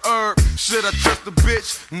stash the herb. Should I trust the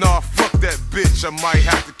bitch? Nah, fuck that bitch. I might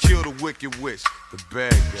have to kill the wicked witch, the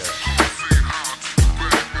bad guy.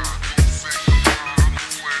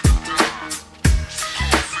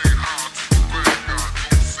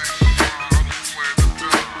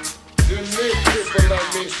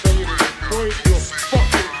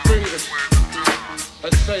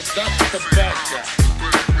 says that's the bad guy.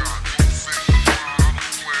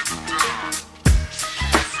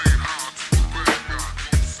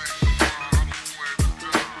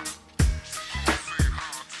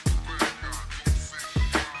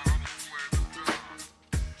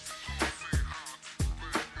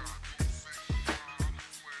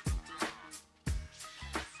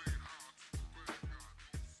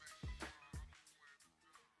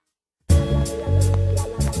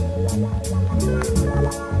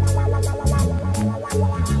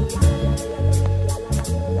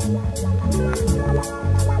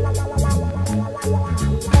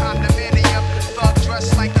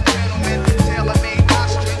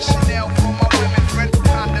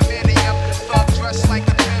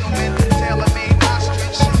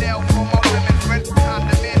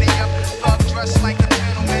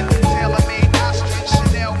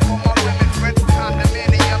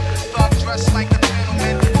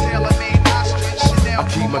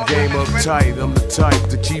 Tight, I'm the type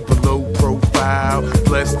to keep a low profile.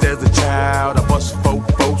 Blessed as a child, I bust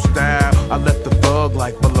fofo style. I left the thug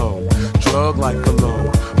like Malone, drug like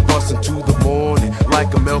cologne. Bustin' to the morning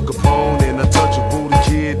like a Mel Capone. And I touch a booty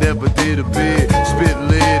kid, never did a bit. Spit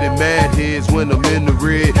lit and mad heads when I'm in the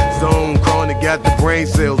red zone. Chronic got the brain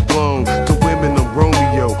cells blown. To women I'm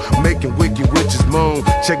Romeo, making wicked witches moan.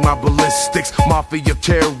 Check my ballistics, mafia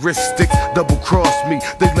characteristics. Double cross me,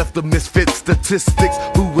 they left the misfit statistics.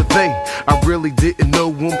 Who were they? I really didn't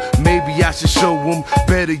know them. Maybe I should show them.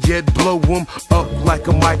 Better yet, blow them up like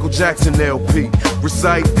a Michael Jackson LP.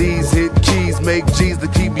 Recite these hit keys, make G's to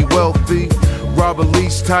keep me wealthy. Robert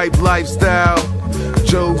Leach type lifestyle.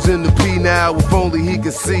 Joe's in the P now, if only he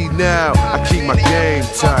could see now. I keep my game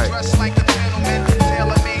tight.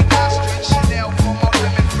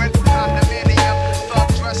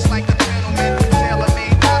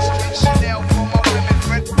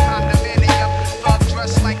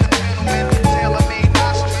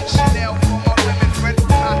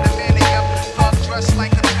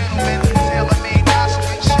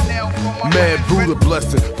 Buddha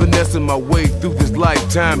blessing, finessing my way through this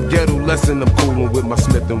lifetime ghetto lesson. I'm coolin' with my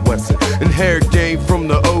Smith & Wesson. Inherit game from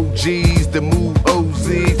the OGs that move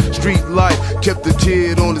OZs. Street life kept the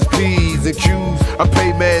kid on his P's and Q's. I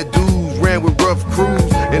pay mad dues, ran with rough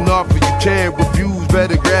crews. An offer you can't refuse,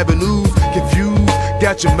 better grab an ooze. Confused,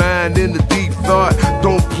 got your mind in the deep thought.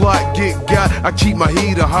 Don't plot, get got, I keep my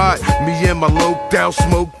heater hot. Me and my loped out,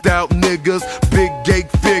 smoked out niggas. Big gate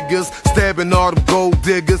figures, stabbing all them gold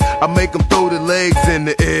diggers. I make them throw their legs in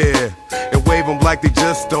the air and wave them like they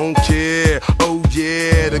just don't care. Oh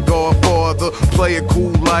yeah, the Godfather, play it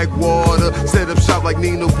cool like water. Set up shop like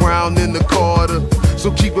Nino Brown in the Carter.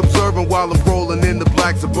 So keep observing while I'm rolling in the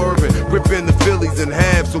black Suburban. Ripping the Phillies in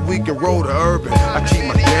half so we can roll the urban. I keep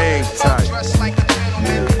my game tight.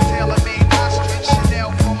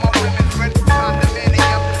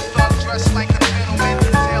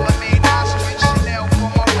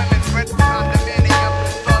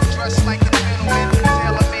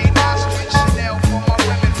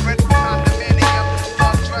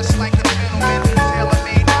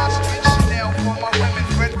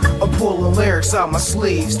 Out my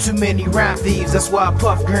sleeves, too many rap thieves. That's why I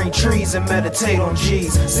puff green trees and meditate on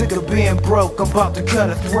G's. Sick of being broke, I'm about to cut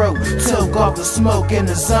a throat. Toke off the smoke in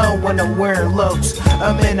the zone when I'm wearing lows.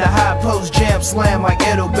 I'm in the high post jam slam like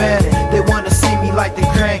Ed O'Bannon. They wanna see me like the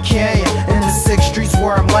Grand Canyon. In the 6 streets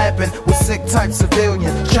where I'm lapping with sick type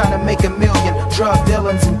civilians, trying to make a million. Drug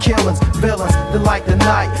dealings and killings, villains that like the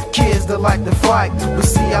night, kids that like to fight. But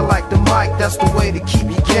see, I like the mic, that's the way to keep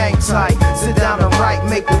your gang tight. Sit down and write,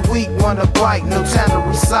 make the weak wanna bite. No time to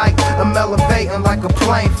recite, I'm elevating like a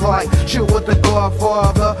plane flight. Chill with the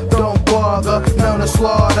Godfather, don't bother. Known to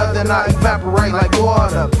slaughter, then I evaporate like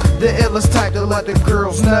water. The illest type to let the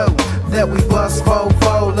girls know that we bust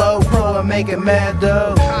fofo, low pro and make it mad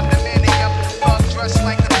though. Condominium, fuck dress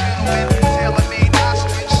like the middleman. Tailor-made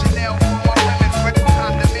ostrich, Chanel for my women.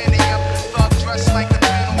 Condominium, fuck dress like the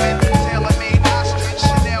middleman. Tailor-made ostrich,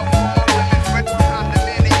 Chanel for my women.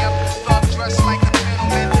 Condominium, fuck dress like the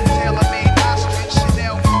middleman. Tailor-made ostrich,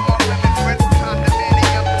 Chanel for my women.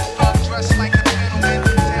 Condominium, fuck dress like the middleman.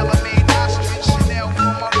 Tailor-made ostrich, Chanel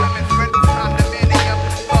for my women. Condominium,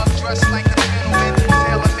 fuck dress like the middleman.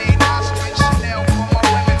 Tailor-made ostrich, Chanel for my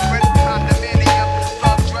women. Condominium,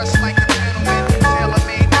 fuck dress like the middleman. Tailor-made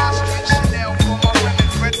ostrich,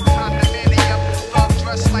 Chanel for my women. Condominium, fuck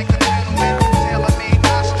dress like the middleman. Tailor-made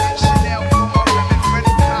ostrich, Chanel for my women.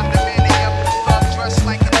 Condominium, fuck dress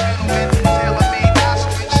like the middleman. Tailor-made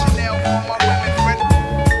ostrich, Chanel for my women.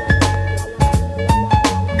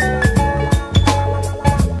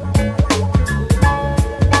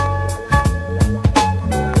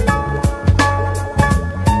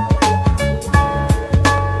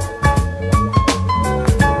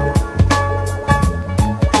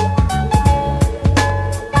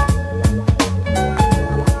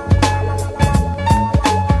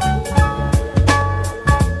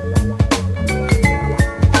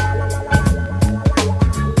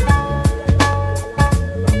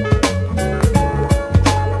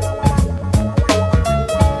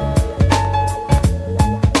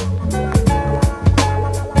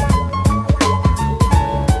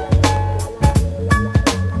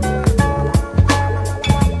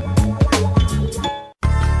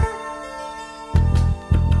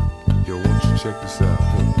 up.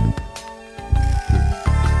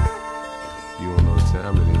 You don't know what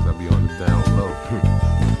time it is, I be on the down low.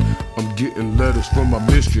 I'm getting letters from my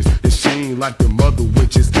mistress, and she ain't like them other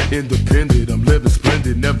witches. Independent, I'm living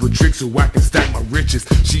splendid, never trick so I can stack my riches.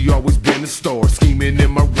 She always been a star, scheming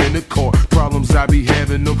in my rental car. Problems I be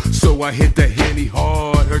having them, so I hit that Henny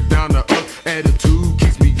hard. Her down to earth attitude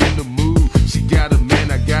keeps me in the mood. She got a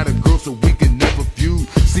man, I got a girl, so we can never feud.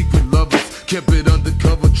 Secret lovers, kept it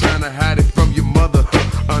undercover, trying to hide it from your mother.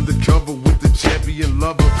 Undercover with the champion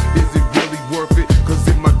lover. Is it really worth it? Cause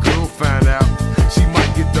if my girl find out, she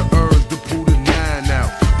might get the urge to pull the 9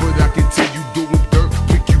 out. But I can tell you doing dirt,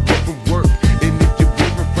 pick you up from work. And if your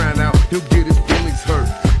boyfriend find out, he'll get his feelings hurt.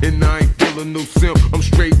 And I ain't feeling no simp, I'm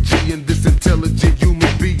straight G and this intelligent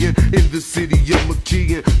human being in the city of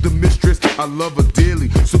McKeon. The mistress, I love her dearly,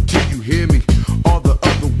 so can you hear me? All the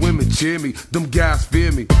other women cheer me, them guys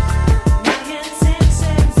fear me.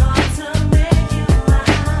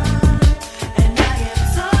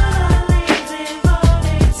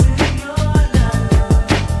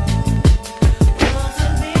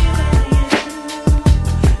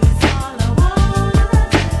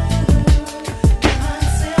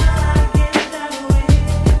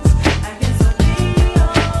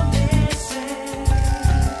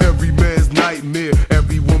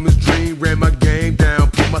 Every woman's dream, ran my game down,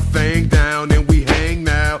 put my thing down, and we hang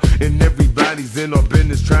now. And everybody's in our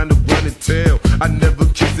business trying to run and tell. I never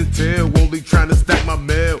kiss and tell, only trying to stack my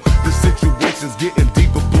mail. The situation's getting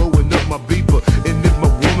deeper, blowing up my beeper. And if my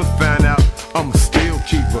woman find out, I'm a still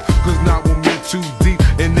keeper. Cause now I'm in too deep,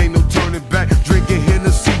 and ain't no turning back. Drinking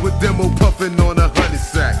Hennessy with them old puffing on a honey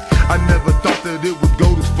sack. I never thought that it would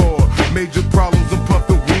go this far. Major problems, I'm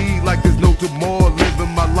puffing weed like there's no tomorrow.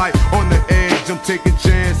 Living my life on the edge, I'm taking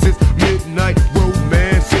chances. Midnight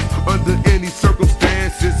romances, under any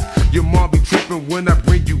circumstances. Your mom be tripping when I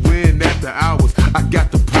bring you in after hours. I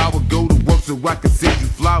got the power, go to work so I can send you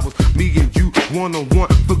flowers. Me and you, one-on-one,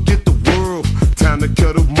 forget the world. Time to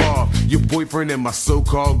cut them off, your boyfriend and my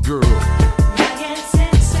so-called girl.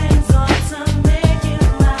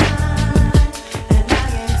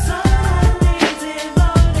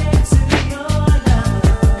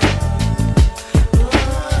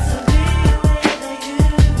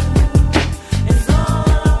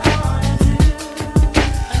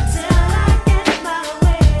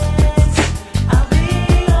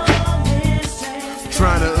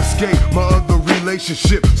 My other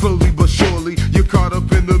relationship, slowly but surely, you're caught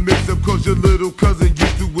up in the mix-up. Cause your little cousin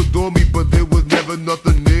used to adore me, but there was never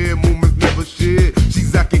nothing there, moments never shared.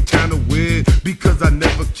 She's acting kinda weird, because I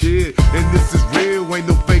never cared. And this is real, ain't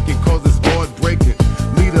no faking, cause it's heartbreaking.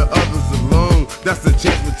 Leave the others alone, that's the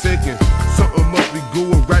chance we're taking. Something must be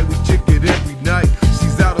going right, we kick it every night.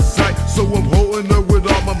 She's out of sight, so I'm holding her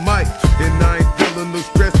with all my might. And I ain't feeling no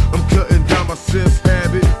stress, I'm cutting down my sense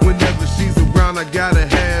habit. Whenever she's around, I gotta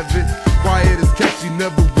have it. Quiet as kept, she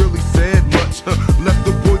never really said much. Left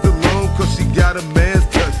the boys alone cause she got a man's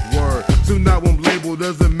touch, word. So now I'm labeled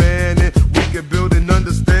as a man, and we can build an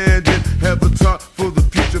understanding. Have a talk for the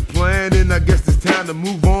future planning. I guess it's time to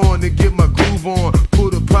move on and get my groove on.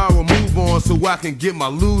 Put a power move on so I can get my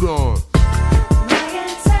loot on.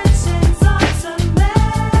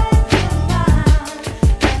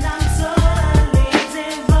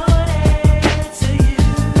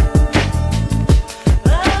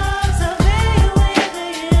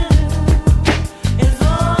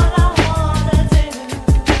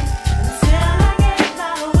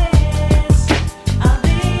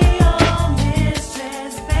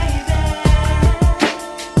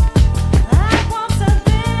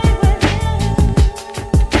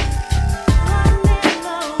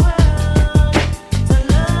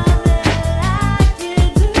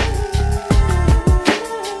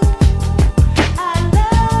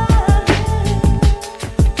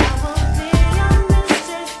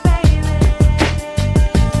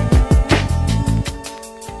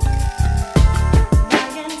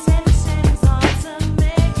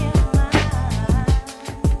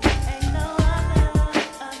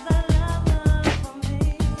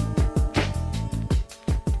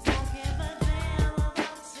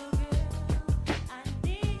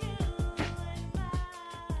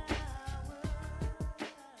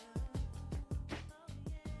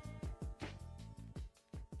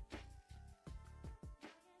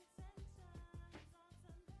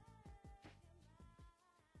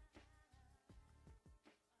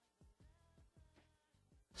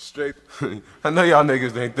 Straight. I know y'all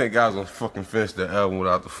niggas didn't think I was gonna fucking finish the album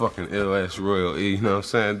without the fucking ill-ass Royal E, you know what I'm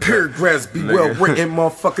saying? Paragraphs be well written,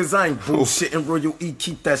 motherfuckers. I ain't bullshitting. Royal E,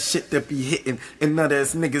 keep that shit that be hitting. And nut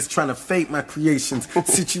ass niggas trying to fade my creations.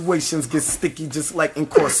 Situations get sticky just like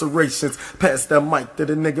incarcerations. Pass that mic to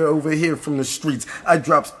the nigga over here from the streets. I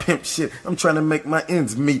drops pimp shit. I'm trying to make my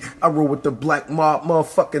ends meet. I roll with the black mob,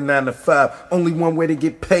 motherfucker 9 to 5. Only one way to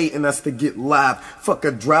get paid, and that's to get live. Fuck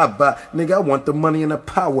a drive-by. Nigga, I want the money and the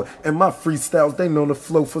power. And my freestyles, they know the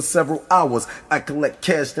flow for several hours. I collect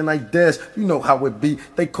cash, then I dash. You know how it be.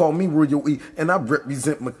 They call me Royal E, and I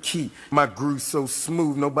represent McKee. My groove so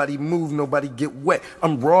smooth, nobody move, nobody get wet.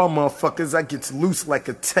 I'm raw, motherfuckers. I get loose like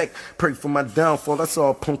a tech. Pray for my downfall. That's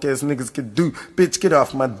all punk ass niggas can do. Bitch, get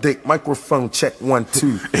off my dick. Microphone check 1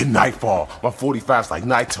 2. At nightfall, my 45's like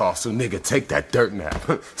nighttime, so nigga, take that dirt nap.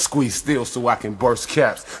 Squeeze steel so I can burst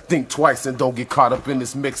caps. Think twice and don't get caught up in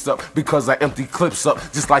this mix-up, because I empty clips up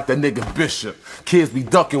just like the nigga Bishop. Kids be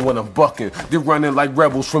ducking when I'm bucking. They're running like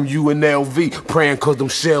rebels from UNLV, praying cause them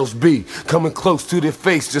shells be coming close to their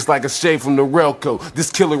face just like a shade from the railcoat.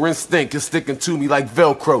 This killer instinct is sticking to me like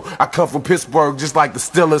Velcro. I come from Pittsburgh just like the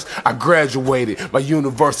Steelers. I graduated. My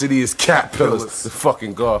university is Cat Pillars. The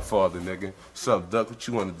fucking Godfather, nigga. What's up, Duck? What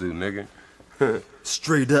you wanna do, nigga?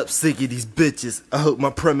 Straight up sick of these bitches. I hope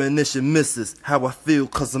my premonition misses how I feel,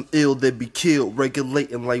 cause I'm ill, they be killed.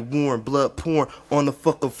 Regulating like Warren, blood pouring on the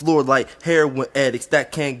fucking floor like heroin addicts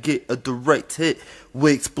that can't get a direct hit.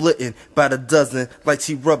 Wig splitting by the dozen like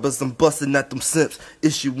T-rubbers. I'm busting at them simps,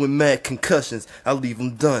 issue with mad concussions. I leave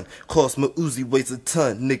them done. Cost my Uzi weighs a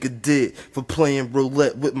ton. Nigga did for playing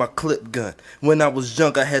roulette with my clip gun. When I was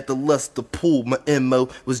young, I had the lust to pool. My MO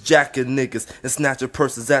was jacking niggas and snatching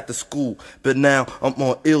purses after school. But now I'm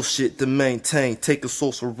on ill shit to maintain. Taking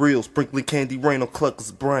sauce for real, sprinkling candy rain on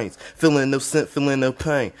cluckers' brains. Feeling no scent, feeling no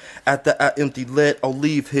pain. After I empty lead, I'll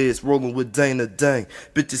leave his rolling with Dana Dang.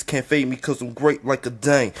 Bitches can't fade me cause I'm great like a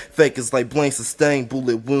dang. Fakers like Blaine sustain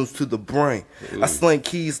bullet wounds to the brain. I slang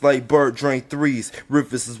keys like bird drain threes.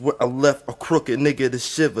 Rivers is where I left a crooked nigga to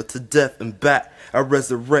shiver to death and back. I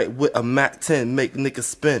resurrect with a Mac 10, make niggas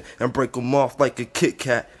spin and break them off like a Kit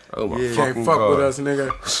Kat. Oh my Can't fucking fuck God. with us,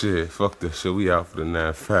 nigga. Shit, fuck this shit. We out for the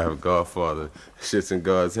 9-5 Godfather. Shit's in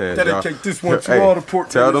God's hands. Dedicate this one to all the port.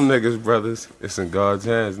 Tell them niggas, brothers, it's in God's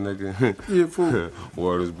hands, nigga. Yeah, fool.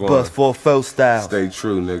 Word is born. Bust 4-4 style. Stay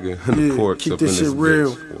true, nigga. Yeah, The ports keep up this in shit this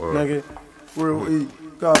real, bitch. nigga. Real E,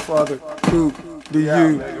 Godfather, Duke,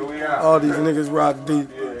 D.U. All these niggas rock deep.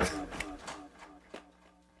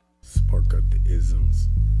 Spark up the isms.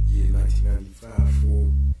 Yeah, 1995,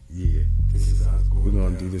 fool. Yeah. This is how it's going. We're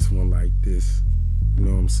gonna do this one like this. You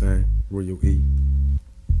know what I'm saying? Royal E.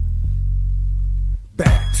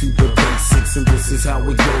 Back to the basics, and this is how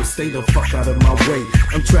it goes. Stay the fuck out of my way.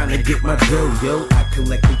 I'm trying to get my dough, yo. I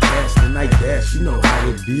collect the cash, then I dash. You know how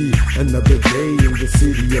it be. Another day in the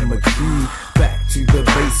city of McKee. Back to the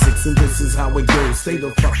basics, and this is how it goes. Stay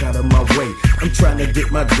the fuck out of my way. I'm trying to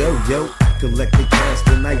get my dough, yo. I collect the cash,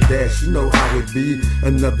 then I dash. You know how it be.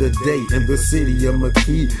 Another day in the city of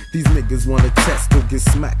McKee. These niggas wanna test, go get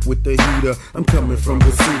smacked with the heater. I'm coming from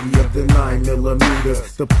the city of the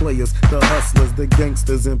 9mm. The players, the hustlers, the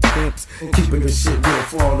gangsters and pimps, keeping the shit real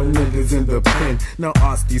for all the niggas in the pen. Now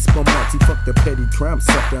Asti, Spumati, fuck the petty crime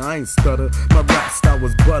sucker. I ain't stutter. My rap style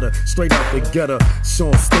was butter, straight out the gutter.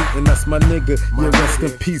 Sean Staten, that's my nigga. Yeah, rest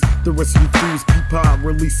in peace. The rest of you fools, peep I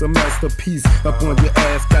release a masterpiece. Up on your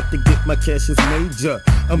ass, got to get my cash is major.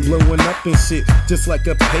 I'm blowing up and shit, just like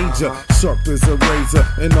a pager. Sharp as a razor,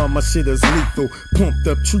 and all my shit is lethal. Pumped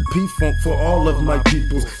up true P-Funk for all of my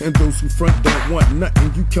peoples. And those who front don't want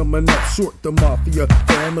nothing. You coming up short, the mafia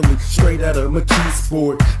family, straight out of McKee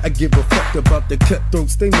sport. I give a fuck about the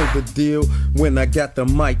cutthroats, they know the deal. When I got the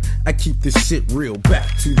mic, I keep this shit real.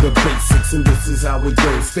 Back to the basics, and this is how it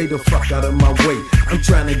goes. Stay the fuck out of my way. I'm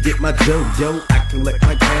trying to get my dough, yo. I collect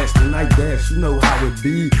my cash, then I dash. You know how it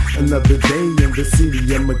be. Another day in the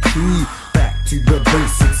city of McKee. Back to the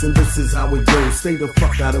basics, and this is how it goes. Stay the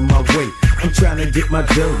fuck out of my way. I'm trying to get my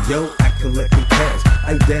dough, yo. I collect the cash,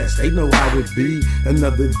 I dash. They know how it be.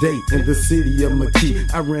 Another day in the city of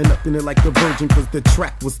McKee. I ran up in it like a virgin cause the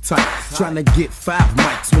track was tight. Trying to get 5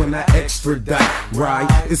 mics when I extradite. Right,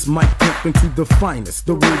 it's Mike pimping to the finest,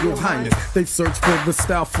 the Royal Highness. They search for the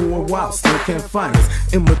style for a while, still can't find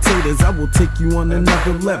us. Imitators, I will take you on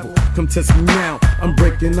another level. Come test me now, I'm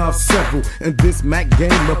breaking off several. And this Mac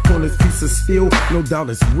game up on this piece of steel, no doubt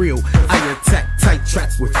it's real. I attack tight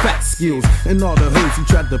tracks with fat skills. And all the hoes who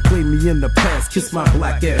tried to play me in the past, kiss my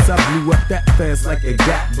black ass. I blew up that fast like a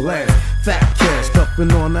gat blast. Fat cash,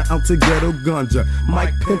 puffin' on the out to ghetto ganja.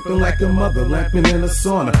 Mike pimpin' like a mother, lampin' in a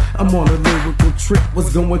sauna. I'm on a lyrical trip,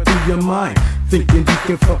 what's going through your mind? Thinking you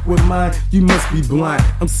can fuck with mine, you must be blind.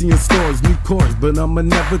 I'm seeing stars, new chords, but I'ma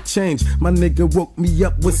never change. My nigga woke me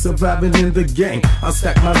up with surviving in the game. I'll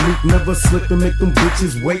stack my loot, never slip and make them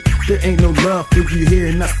bitches wait. There ain't no love for you here,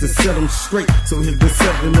 and that's to set them straight. So hit the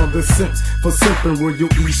 7 on the simps for simpin' where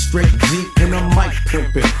you'll eat straight G and I'm Mike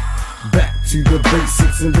pimpin'. Back to the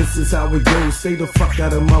basics, and this is how it goes. Stay the fuck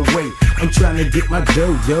out of my way. I'm trying to get my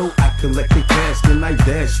dough, yo. I collect the cash, then I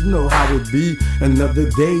dash. You know how it be. Another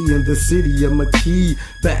day in the city of McKee.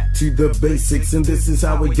 Back to the basics, and this is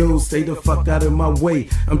how it goes. Stay the fuck out of my way.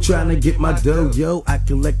 I'm trying to get my dough, yo. I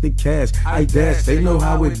collect the cash, I dash. They know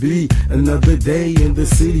how it be. Another day in the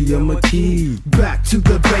city of McKee. Back to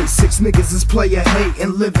the basics, niggas is player hate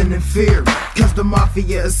and living in fear. Cause the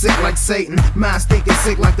mafia is sick like Satan. Minds thinking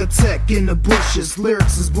sick like a tech in the bushes.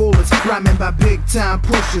 Lyrics is bullets, rhyming by big time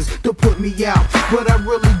pushes to put me out. But I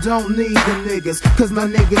really don't need the niggas, cause my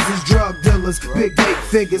niggas is drug dealers, big bait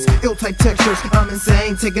figures, ill type textures. I'm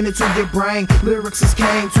insane, taking it to your brain. Lyrics is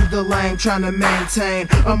cane to the lane, trying to maintain.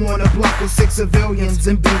 I'm on a block with 6 civilians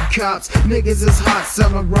and big cops. Niggas is hot,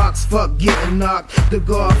 selling rocks, fuck getting knocked. The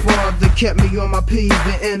Godfather kept me on my P's,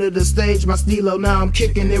 then entered the stage, my Stelo. Now I'm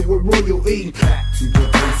kicking it with Royal E. Back to the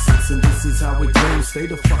basics, and this is how it goes. Stay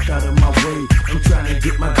the fuck out of my way. I'm trying to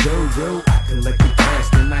get my dough, yo. I collect the cash,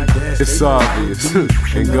 then I dash. It's obvious.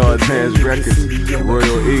 In God's Hands Records,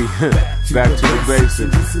 Royal E. Back to the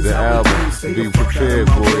basics. The album. Be prepared,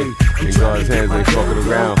 boy. In God's Hands ain't fucking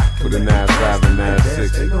around for the 9-5 and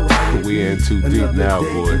 9-6. But we in too deep now,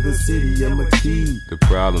 boy. The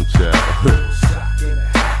problem child.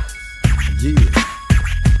 Yeah.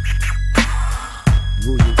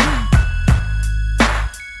 Royal